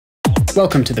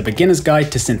Welcome to the Beginner's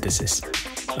Guide to Synthesis,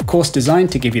 a course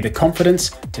designed to give you the confidence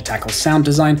to tackle sound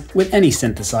design with any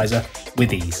synthesizer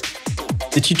with ease.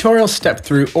 The tutorials step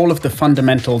through all of the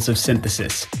fundamentals of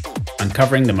synthesis,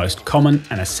 uncovering the most common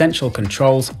and essential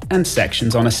controls and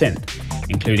sections on a synth,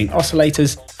 including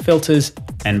oscillators, filters,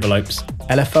 envelopes,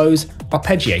 LFOs,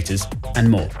 arpeggiators,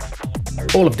 and more.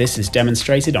 All of this is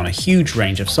demonstrated on a huge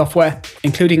range of software,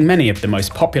 including many of the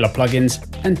most popular plugins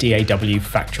and DAW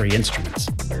factory instruments.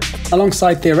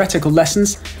 Alongside theoretical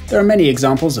lessons, there are many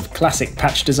examples of classic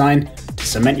patch design to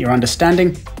cement your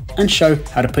understanding and show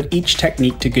how to put each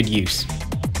technique to good use.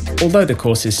 Although the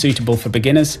course is suitable for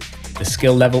beginners, the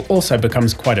skill level also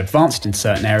becomes quite advanced in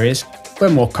certain areas where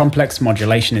more complex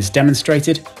modulation is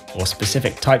demonstrated or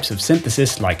specific types of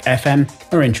synthesis like FM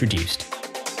are introduced.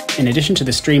 In addition to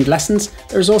the streamed lessons,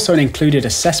 there is also an included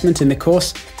assessment in the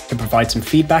course to provide some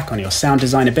feedback on your sound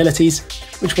design abilities,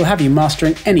 which will have you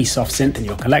mastering any soft synth in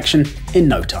your collection in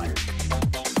no time.